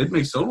sense? It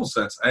makes total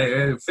sense.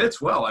 It fits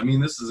well. I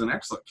mean, this is an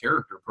excellent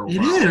character profile.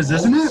 It is,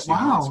 isn't it? It's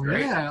Wow.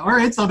 great. Yeah. All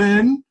right. So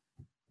then,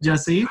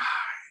 Jesse.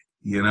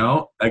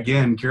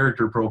 Again,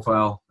 character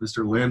profile,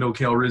 Mr. Lando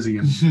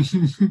Calrissian.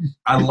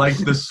 I like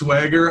the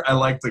swagger. I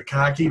like the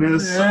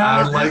cockiness.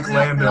 I like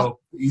Lando.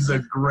 He's a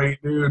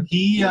great dude.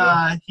 He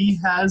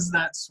has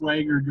that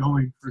swagger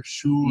going for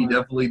sure. He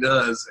definitely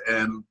does.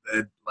 And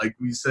like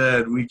we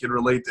said, we can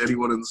relate to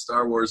anyone in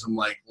Star Wars. I'm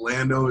like,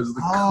 Lando is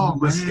the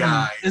coolest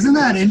guy. Isn't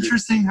that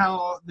interesting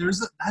how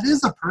that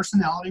is a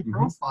personality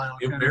profile?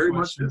 It very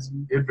much is.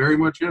 It very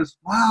much is.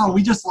 Wow,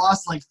 we just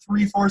lost like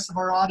 3/4 of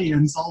our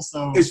audience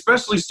also.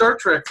 Especially Star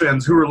Trek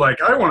fans who are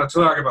like, I want to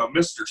talk about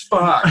Mr.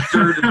 Spock.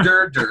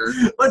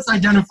 Let's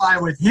identify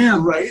with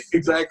him. Right?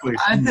 Exactly.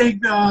 I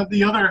think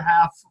the other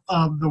half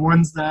of the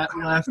ones that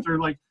left are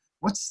like,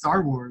 what's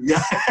Star Wars?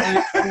 Yeah.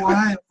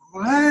 Like,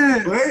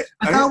 what?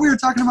 I thought we were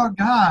talking about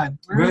God.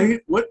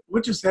 Right? What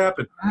just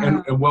happened?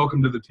 And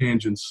welcome to the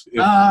Tangents if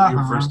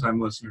you're a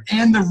first-time listener.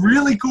 And the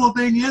really cool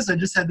thing is, I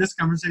just had this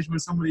conversation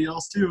with somebody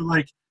else too,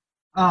 like,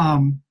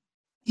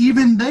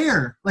 even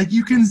there, like,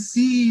 you can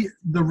see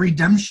the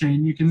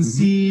redemption, you can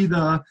see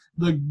the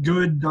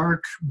good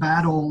dark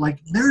battle, like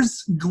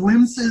there's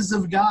glimpses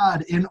of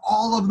God in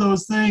all of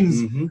those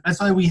things.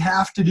 That's why we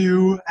have to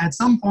do at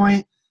some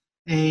point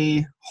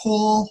a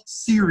whole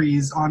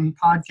series on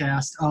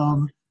podcast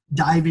of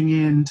diving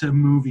into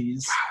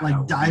movies,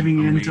 like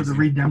diving into the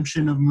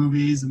redemption of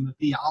movies and the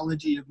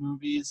theology of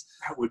movies.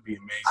 That would be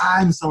amazing.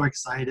 I'm so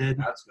excited.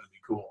 That's going to be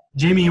cool.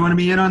 Jamie, you want to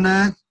be in on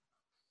that?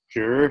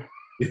 Sure.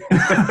 Good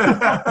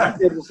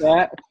with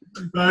that.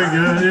 Very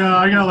good. Yeah,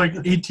 I got like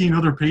 18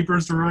 other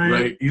papers to write.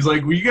 Right. He's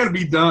like, well, you got to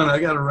be done. I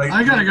got to write.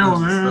 I got to go,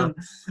 man.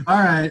 All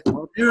right.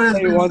 It has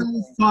been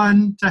so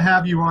fun to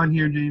have you on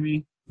here,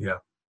 Jamie. Yeah.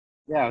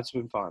 Yeah, it's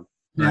been fun.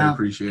 Yeah. I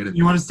appreciate it.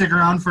 You want to stick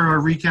around for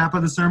a recap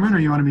of the sermon, or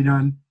you want to be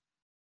done?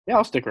 Yeah,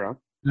 I'll stick around.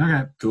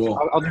 Okay. Cool.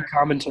 I'll do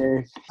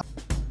commentary.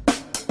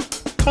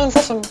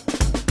 Transition.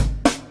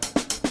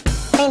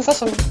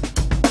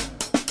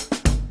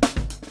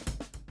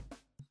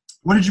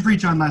 What did you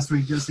preach on last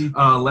week, Jesse?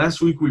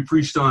 Last week we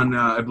preached on,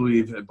 I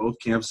believe, at both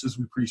campuses,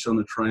 we preached on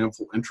the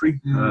triumphal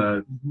entry.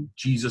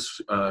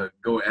 Jesus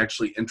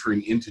actually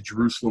entering into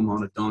Jerusalem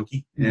on a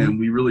donkey. And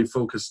we really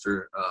focused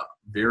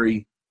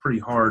pretty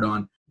hard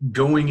on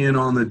going in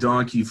on the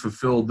donkey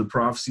fulfilled the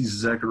prophecies of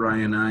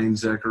Zechariah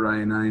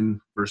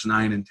 9, verse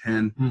 9 and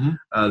 10.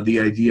 The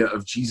idea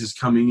of Jesus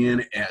coming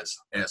in as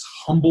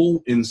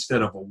humble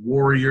instead of a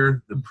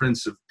warrior, the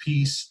Prince of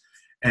Peace,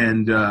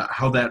 and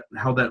how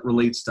that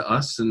relates to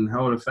us and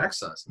how it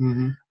affects us.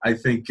 Mm-hmm. I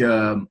think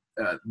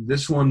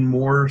this one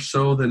more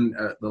so than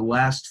the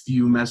last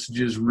few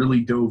messages really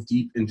dove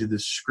deep into the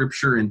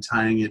scripture and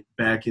tying it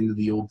back into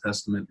the Old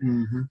Testament.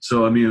 Mm-hmm.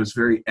 So, I mean, it was a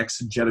very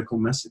exegetical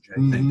message, I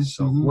think. Mm-hmm.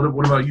 So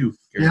what about you,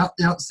 Garry?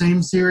 Yep,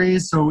 same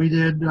series. So we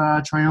did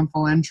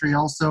Triumphal Entry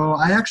also.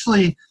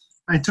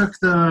 I took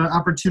the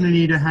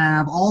opportunity to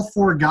have all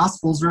 4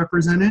 Gospels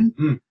represented.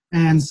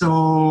 And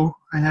so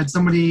I had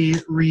somebody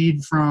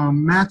read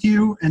from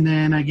Matthew, and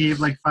then I gave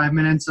like 5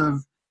 minutes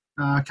of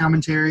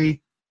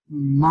commentary.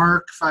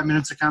 Mark, 5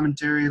 minutes of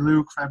commentary.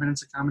 Luke, 5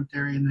 minutes of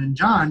commentary. And then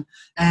John.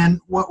 And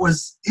what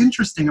was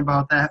interesting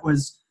about that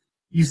was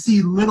you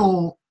see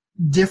little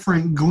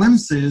different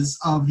glimpses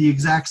of the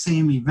exact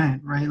same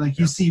event, right? Like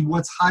you see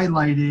what's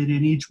highlighted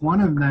in each one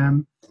of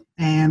them.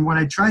 And what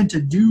I tried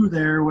to do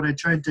there, what I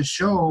tried to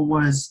show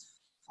was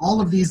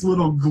all of these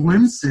little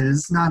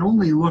glimpses not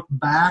only look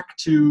back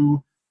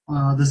to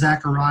the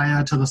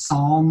Zechariah, to the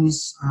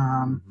Psalms,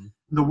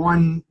 the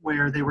one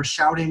where they were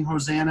shouting,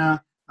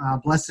 Hosanna,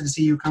 blessed is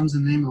he who comes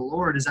in the name of the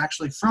Lord, is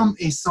actually from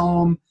a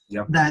psalm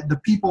that the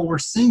people were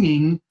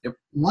singing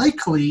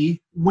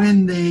likely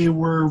when they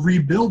were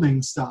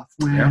rebuilding stuff,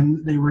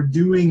 when they were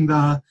doing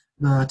the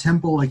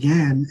temple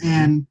again.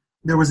 And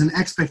there was an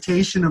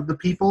expectation of the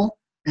people,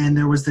 and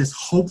there was this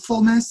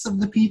hopefulness of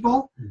the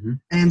people.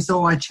 And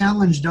so I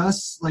challenged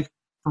us, like,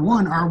 for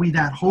one, are we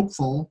that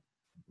hopeful?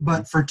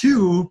 But for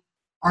two,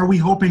 are we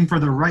hoping for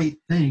the right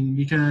thing?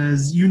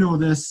 Because you know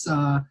this,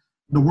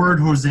 the word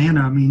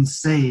Hosanna means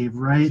save,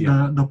 right?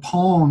 The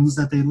palms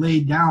that they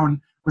laid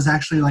down was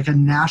actually like a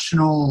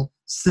national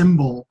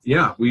symbol.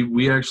 Yeah,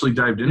 we actually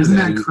dived into Isn't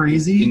that that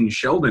crazy? in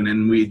Sheldon,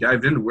 and we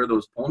dived into where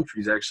those palm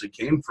trees actually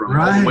came from, all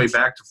Right. the way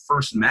back to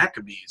first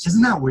Maccabees.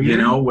 Isn't that weird? You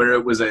know, where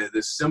it was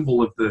the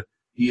symbol of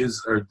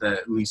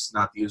at least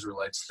not the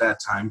Israelites at that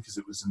time, because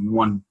it was in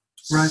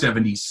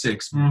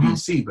 176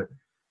 BC, but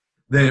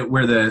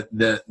where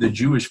the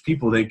Jewish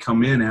people, they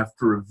come in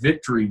after a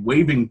victory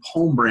waving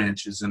palm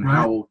branches, and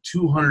how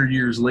 200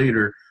 years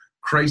later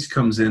Christ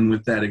comes in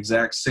with that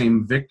exact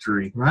same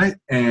victory. Right.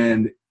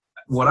 And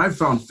what I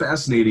found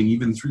fascinating,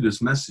 even through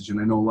this message, and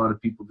I know a lot of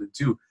people did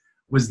too,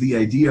 was the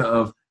idea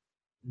of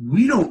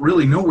we don't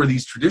really know where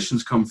these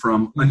traditions come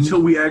from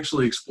until we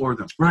actually explore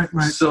them. Right.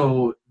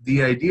 So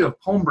the idea of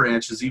palm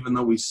branches, even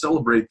though we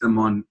celebrate them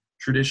on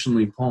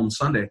traditionally Palm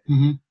Sunday,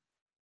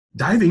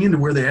 diving into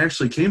where they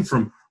actually came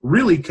from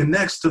really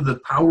connects to the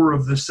power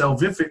of the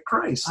salvific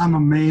Christ. I'm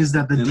amazed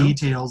at the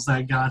details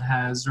that God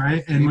has,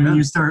 right? And Amen. when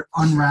you start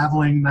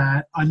unraveling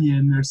that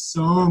onion, there's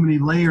so many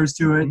layers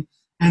to it.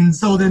 And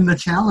so then the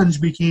challenge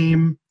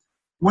became,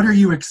 what are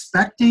you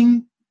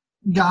expecting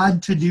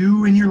God to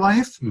do in your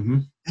life?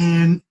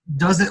 And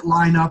does it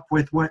line up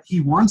with what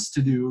he wants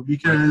to do?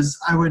 Because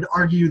I would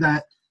argue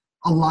that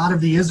a lot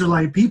of the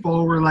Israelite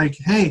people were like,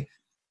 hey,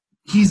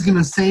 he's going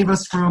to save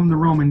us from the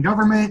Roman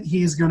government.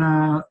 He's going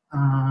to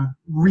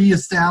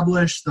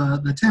reestablish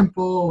the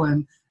temple,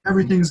 and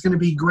everything's going to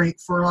be great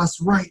for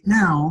us right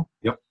now.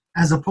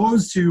 As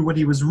opposed to what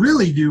he was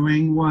really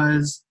doing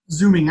was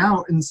zooming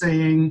out and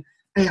saying,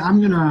 hey, I'm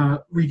going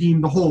to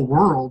redeem the whole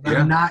world.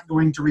 I'm not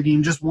going to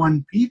redeem just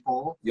one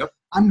people.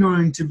 I'm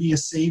going to be a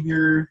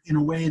savior in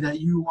a way that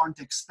you aren't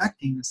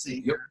expecting a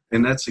savior.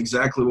 And that's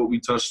exactly what we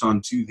touched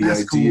on too. The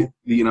That's idea,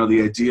 cool.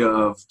 the idea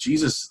of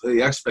Jesus.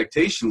 The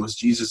expectation was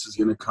Jesus is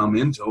going to come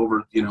in to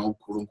quote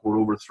unquote,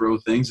 overthrow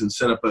things and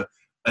set up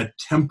a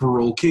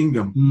temporal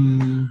kingdom.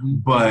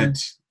 But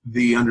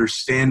the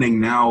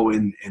understanding now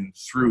and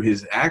through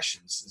his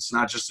actions, it's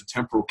not just a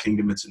temporal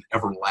kingdom; it's an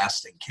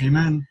everlasting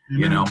kingdom.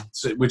 Amen.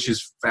 Which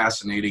is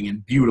fascinating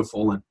and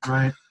beautiful and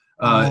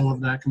all of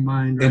that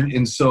combined, right?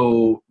 And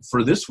so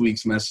for this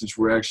week's message,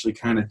 we're actually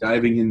kind of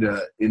diving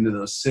into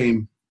those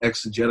same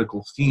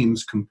exegetical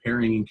themes,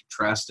 comparing and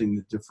contrasting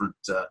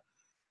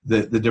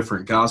the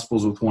different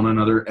gospels with one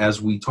another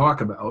as we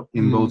talk about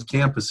in both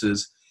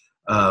campuses,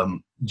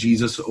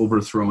 Jesus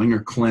overthrowing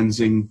or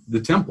cleansing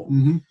the temple.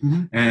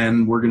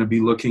 And we're going to be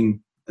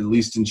looking, at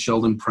least in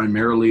Sheldon,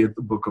 primarily at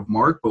the book of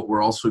Mark, but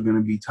we're also going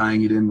to be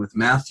tying it in with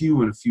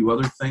Matthew and a few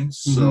other things.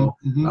 So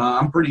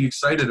I'm pretty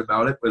excited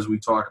about it as we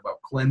talk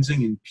about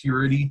cleansing and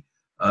purity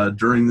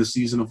during the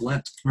season of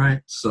Lent.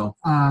 Right. So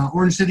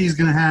Orange City is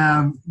going to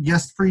have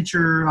guest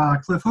preacher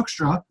Cliff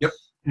Hoekstra.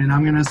 And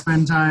I'm going to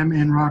spend time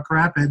in Rock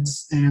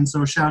Rapids. And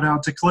so shout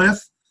out to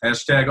Cliff.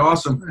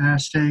 #awesome.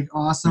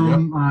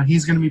 #awesome.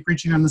 He's going to be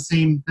preaching on the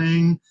same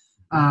thing.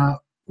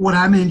 What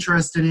I'm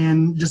interested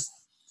in, just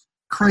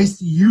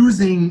Christ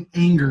using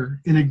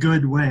anger in a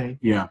good way.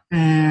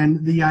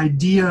 And the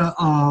idea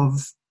of,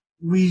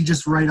 we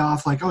just write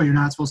off like, oh, you're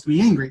not supposed to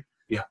be angry.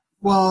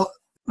 Well,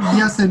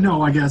 yes and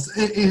no, I guess.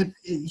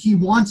 He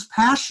wants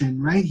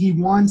passion, right? He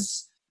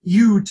wants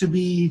you to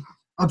be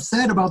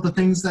upset about the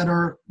things that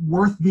are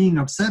worth being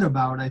upset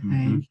about, I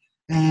think.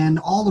 And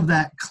all of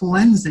that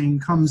cleansing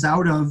comes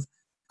out of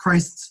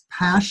Christ's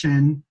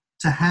passion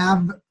to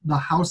have the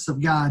house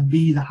of God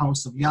be the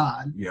house of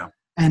God.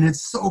 And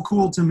it's so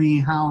cool to me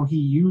how he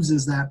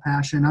uses that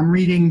passion. I'm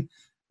reading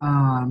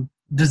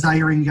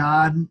Desiring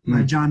God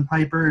by Mm. John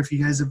Piper, if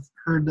you guys have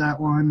heard that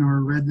one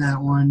or read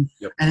that one.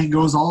 Yep. And it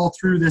goes all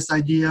through this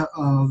idea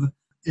of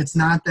it's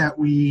not that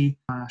we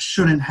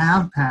shouldn't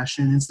have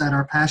passion, it's that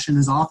our passion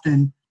is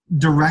often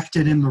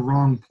directed in the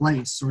wrong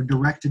place or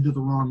directed to the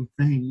wrong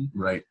thing.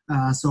 Right.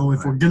 So if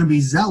Right. we're going to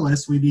be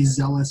zealous, we be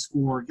zealous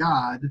for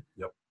God.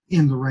 Yep.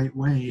 In the right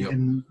way. Yep.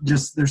 And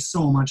just there's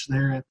so much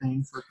there, I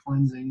think, for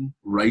cleansing.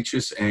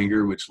 Righteous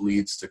anger, which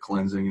leads to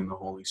cleansing in the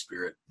Holy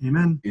Spirit.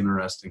 Amen.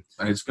 Interesting.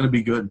 It's going to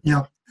be good.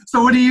 Yep.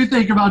 So what do you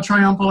think about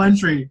triumphal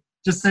entry?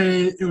 Just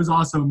say it was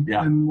awesome,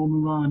 Yeah. and we'll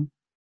move on.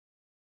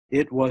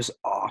 It was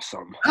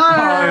awesome.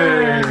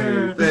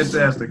 Hey!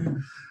 Fantastic.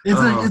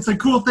 It's a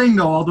cool thing,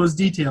 though, all those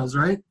details,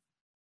 right?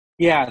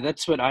 Yeah,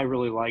 that's what I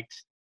really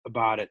liked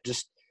about it.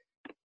 Just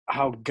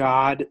how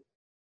God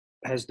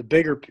has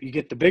you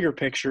get the bigger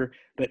picture,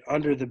 but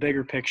under the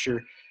bigger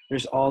picture,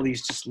 there's all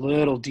these just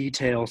little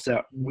details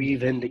that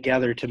weave in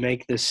together to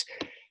make this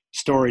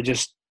story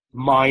just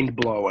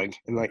mind-blowing.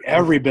 And like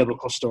every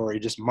biblical story,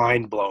 just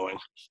mind-blowing.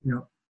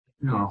 Yep.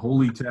 A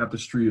holy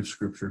tapestry of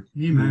Scripture.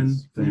 Amen.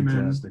 It's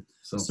fantastic.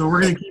 So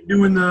we're going to keep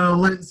doing the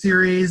Lent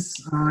series.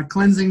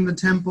 Cleansing the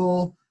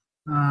temple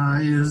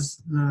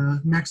is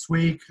the next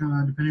week,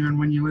 depending on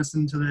when you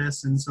listen to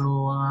this. And so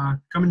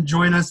come and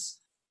join us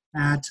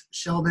at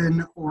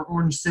Sheldon or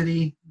Orange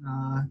City,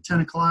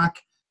 10 o'clock.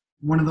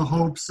 One of the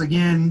hopes,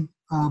 again,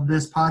 of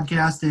this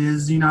podcast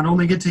is you not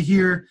only get to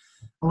hear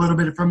a little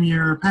bit from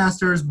your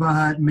pastors,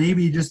 but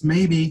maybe, just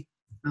maybe,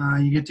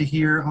 you get to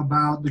hear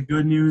about the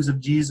good news of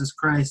Jesus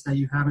Christ that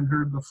you haven't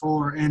heard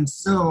before. And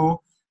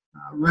so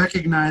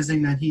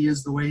recognizing that he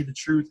is the way, the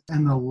truth,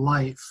 and the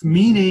life,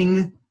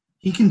 meaning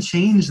he can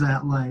change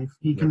that life.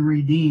 He can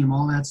redeem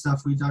all that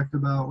stuff we talked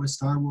about with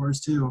Star Wars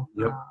too.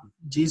 Yep.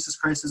 Jesus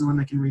Christ is the one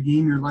that can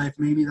redeem your life.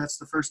 Maybe that's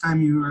the first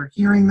time you are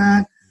hearing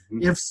that.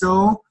 Mhm. If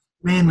so,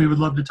 man, we would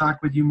love to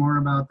talk with you more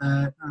about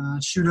that.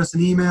 Shoot us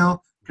an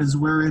email because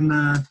we're in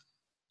the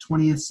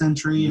 20th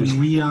century and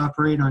we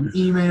operate on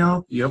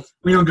email. Yep.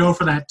 We don't go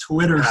for that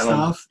Twitter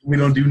stuff. We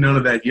don't do none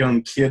of that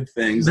young kid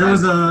things. There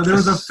was a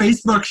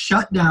Facebook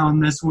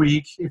shutdown this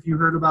week, if you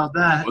heard about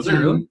that. Was it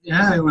really?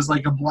 Yeah, it was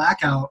like a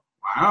blackout.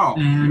 Wow.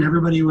 And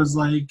everybody was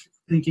like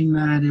thinking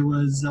that it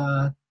was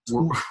the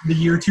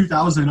year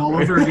 2000 all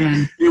over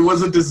again. It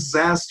was a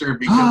disaster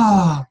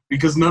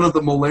because none of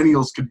the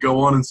millennials could go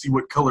on and see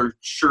what color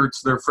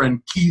shirts their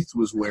friend Keith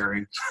was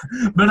wearing.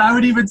 But I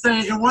would even say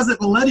it wasn't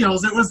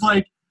millennials. It was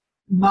like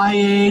my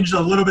age, a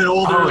little bit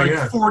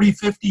older, 40,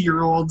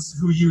 50-year-olds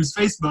who use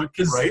Facebook.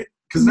 Right?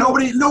 Because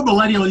no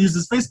millennial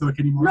uses Facebook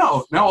anymore.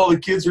 No, now all the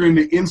kids are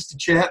into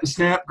InstaChat and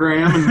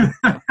Snapgram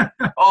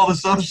and all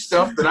this other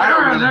stuff that I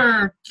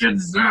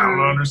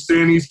don't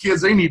understand. These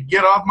kids, they need to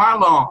get off my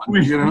lawn. We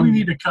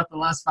need to cut the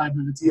last 5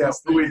 minutes. Yeah,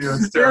 we do.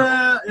 It's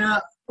terrible. Yeah.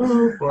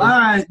 All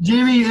right,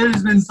 Jamie, it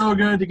has been so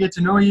good to get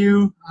to know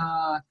you.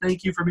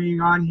 Thank you for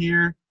being on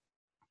here.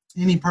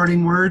 Any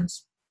parting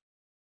words?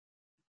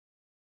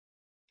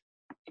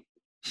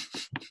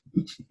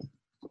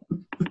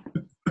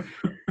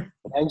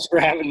 Thanks for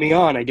having me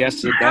on, I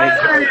guess. There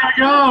you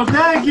go.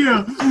 Thank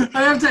you.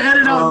 I have to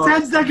edit out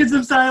 10 seconds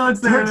of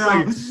silence there.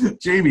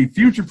 Jamie,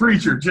 future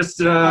preacher.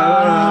 Just,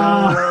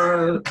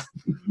 oh,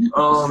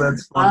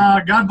 that's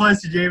funny. God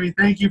bless you, Jamie.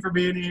 Thank you for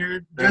being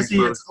here. Thanks, Jesse,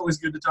 brother. it's always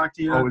good to talk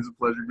to you. Always a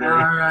pleasure, Gary.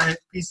 All right.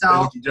 Peace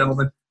out. Thank you,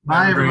 gentlemen.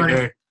 Bye, Have a great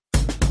everybody. day.